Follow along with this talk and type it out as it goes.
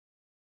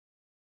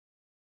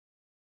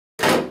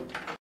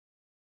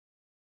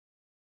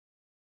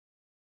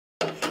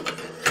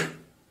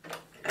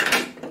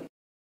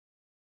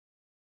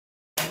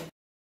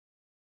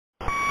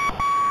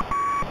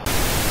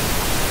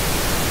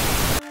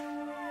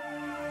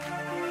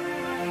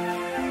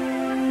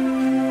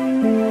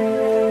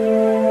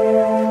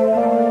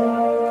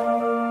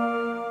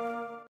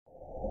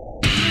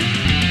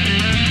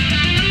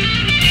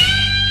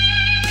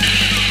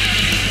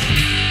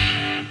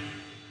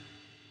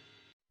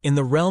In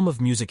the realm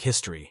of music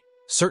history,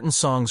 certain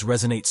songs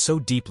resonate so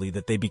deeply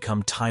that they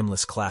become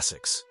timeless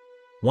classics.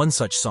 One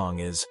such song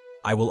is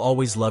 "I Will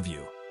Always Love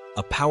You,"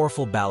 a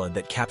powerful ballad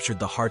that captured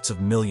the hearts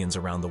of millions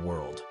around the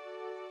world.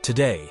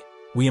 Today,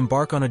 we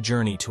embark on a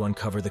journey to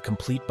uncover the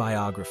complete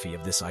biography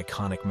of this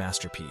iconic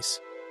masterpiece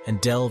and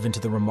delve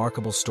into the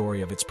remarkable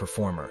story of its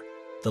performer,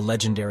 the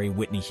legendary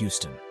Whitney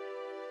Houston.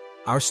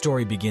 Our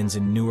story begins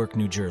in Newark,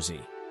 New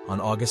Jersey, on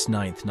August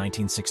 9,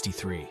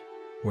 1963,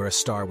 where a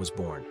star was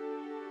born.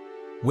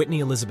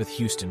 Whitney Elizabeth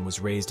Houston was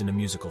raised in a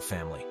musical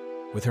family,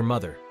 with her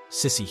mother,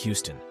 Cissy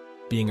Houston,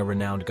 being a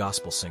renowned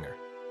gospel singer.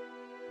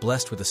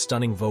 Blessed with a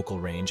stunning vocal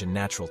range and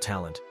natural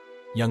talent,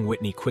 young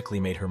Whitney quickly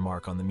made her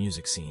mark on the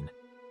music scene,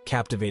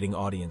 captivating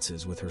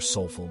audiences with her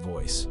soulful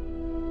voice.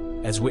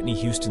 As Whitney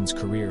Houston's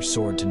career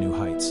soared to new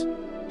heights,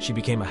 she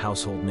became a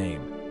household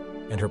name,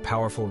 and her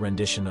powerful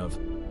rendition of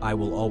 "I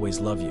Will Always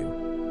Love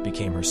You"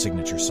 became her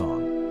signature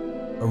song.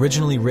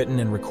 Originally written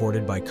and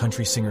recorded by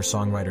country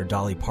singer-songwriter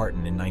Dolly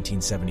Parton in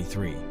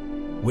 1973,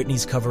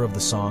 Whitney's cover of the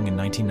song in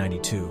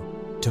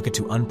 1992 took it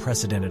to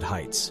unprecedented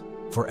heights,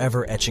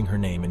 forever etching her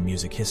name in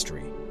music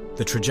history.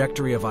 The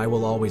trajectory of "I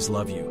Will Always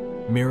Love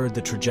You" mirrored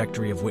the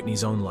trajectory of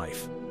Whitney's own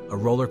life, a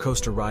roller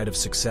coaster ride of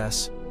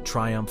success,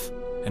 triumph,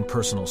 and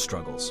personal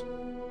struggles.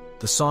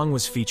 The song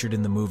was featured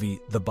in the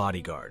movie The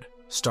Bodyguard,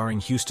 starring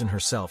Houston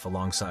herself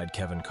alongside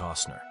Kevin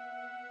Costner.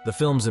 The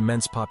film's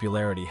immense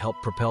popularity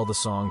helped propel the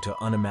song to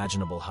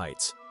unimaginable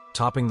heights,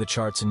 topping the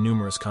charts in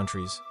numerous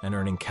countries and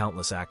earning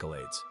countless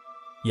accolades.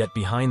 Yet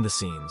behind the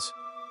scenes,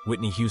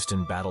 Whitney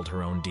Houston battled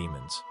her own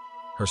demons.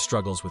 Her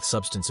struggles with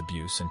substance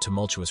abuse and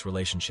tumultuous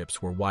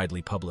relationships were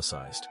widely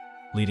publicized,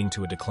 leading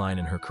to a decline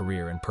in her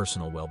career and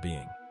personal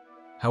well-being.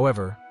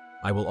 However,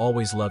 "I Will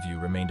Always Love You"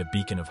 remained a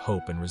beacon of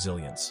hope and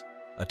resilience,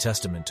 a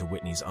testament to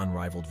Whitney's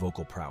unrivaled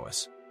vocal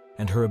prowess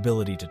and her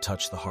ability to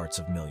touch the hearts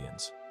of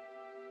millions.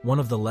 One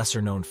of the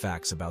lesser-known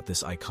facts about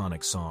this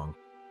iconic song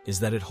is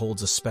that it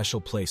holds a special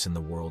place in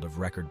the world of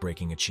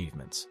record-breaking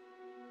achievements.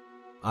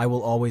 "I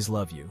Will Always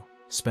Love You"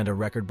 spent a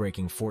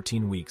record-breaking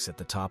 14 weeks at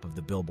the top of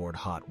the Billboard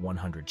Hot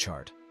 100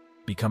 chart,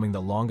 becoming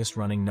the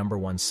longest-running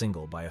 #1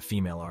 single by a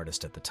female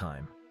artist at the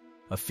time,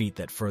 a feat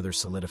that further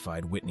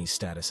solidified Whitney's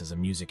status as a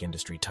music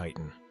industry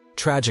titan.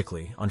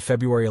 Tragically, on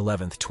February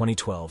 11,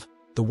 2012,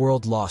 the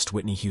world lost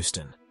Whitney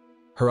Houston.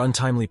 Her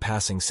untimely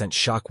passing sent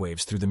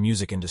shockwaves through the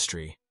music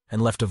industry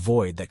and left a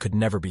void that could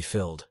never be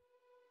filled.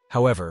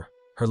 However,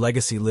 her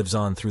legacy lives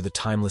on through the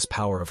timeless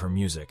power of her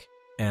music,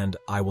 and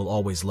 "I Will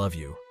Always Love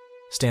You"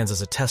 stands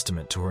as a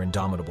testament to her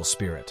indomitable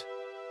spirit.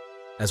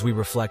 As we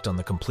reflect on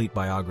the complete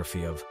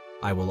biography of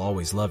 "I Will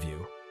Always Love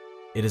You,"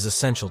 it is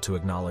essential to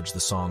acknowledge the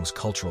song's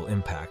cultural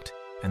impact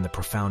and the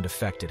profound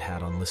effect it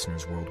had on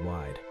listeners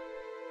worldwide.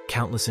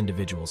 Countless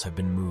individuals have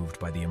been moved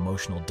by the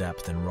emotional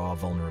depth and raw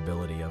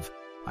vulnerability of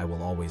 "I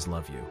Will Always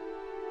Love You."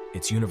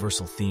 Its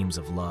universal themes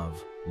of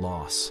love,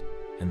 loss,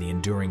 and the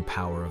enduring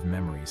power of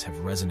memories have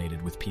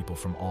resonated with people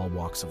from all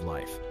walks of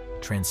life,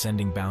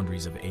 transcending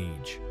boundaries of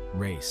age,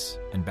 race,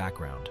 and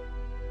background.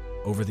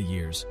 Over the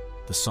years,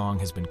 the song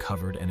has been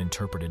covered and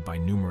interpreted by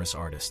numerous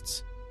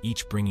artists,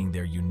 each bringing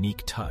their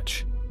unique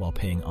touch while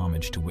paying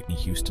homage to Whitney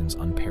Houston's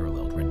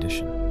unparalleled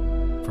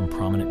rendition. From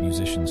prominent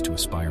musicians to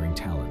aspiring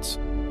talents,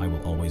 "I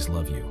Will Always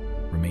Love You"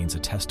 remains a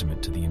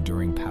testament to the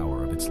enduring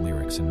power of its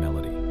lyrics and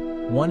melody.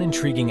 One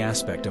intriguing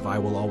aspect of "I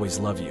Will Always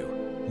Love You"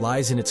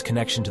 lies in its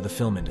connection to the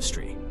film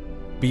industry.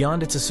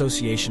 Beyond its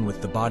association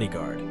with The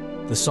Bodyguard,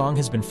 the song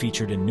has been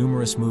featured in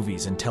numerous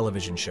movies and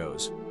television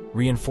shows,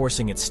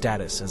 reinforcing its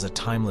status as a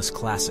timeless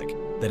classic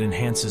that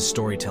enhances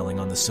storytelling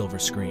on the silver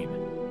screen.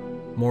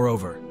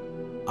 Moreover,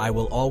 "I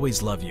Will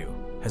Always Love You"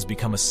 has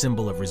become a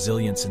symbol of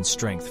resilience and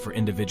strength for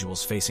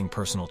individuals facing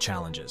personal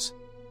challenges.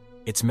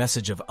 Its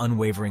message of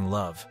unwavering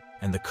love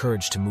and the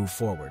courage to move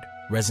forward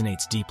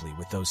resonates deeply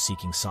with those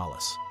seeking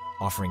solace,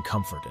 offering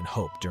comfort and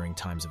hope during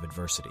times of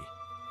adversity.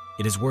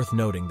 It is worth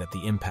noting that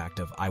the impact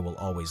of "I Will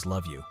Always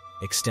Love You"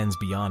 extends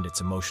beyond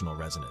its emotional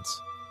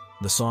resonance.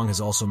 The song has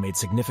also made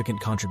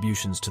significant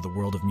contributions to the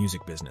world of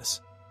music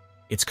business.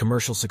 Its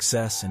commercial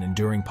success and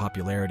enduring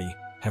popularity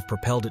have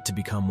propelled it to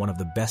become one of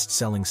the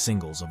best-selling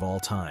singles of all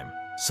time,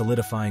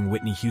 solidifying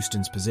Whitney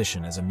Houston's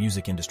position as a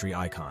music industry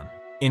icon.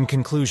 In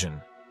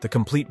conclusion, the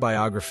complete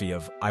biography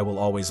of "I Will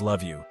Always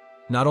Love You"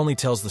 not only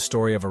tells the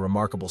story of a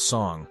remarkable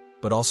song,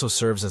 but also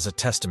serves as a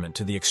testament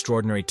to the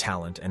extraordinary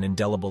talent and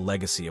indelible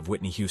legacy of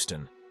Whitney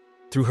Houston.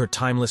 Through her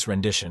timeless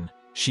rendition,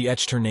 she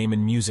etched her name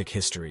in music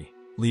history,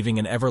 leaving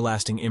an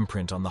everlasting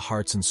imprint on the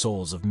hearts and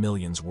souls of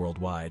millions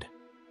worldwide.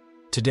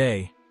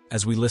 Today,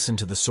 as we listen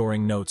to the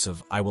soaring notes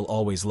of "I Will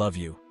Always Love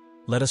You,"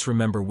 let us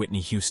remember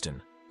Whitney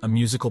Houston, a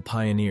musical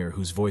pioneer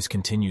whose voice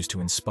continues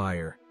to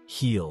inspire,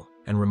 heal,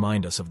 and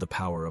remind us of the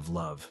power of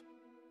love.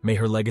 May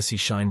her legacy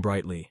shine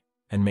brightly,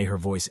 and may her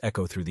voice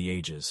echo through the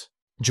ages.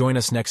 Join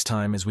us next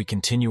time as we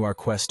continue our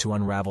quest to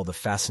unravel the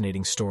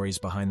fascinating stories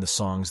behind the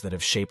songs that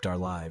have shaped our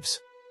lives.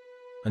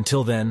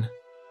 Until then,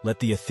 let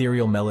the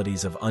ethereal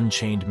melodies of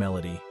Unchained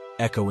Melody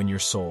echo in your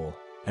soul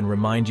and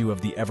remind you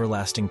of the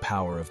everlasting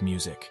power of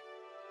music.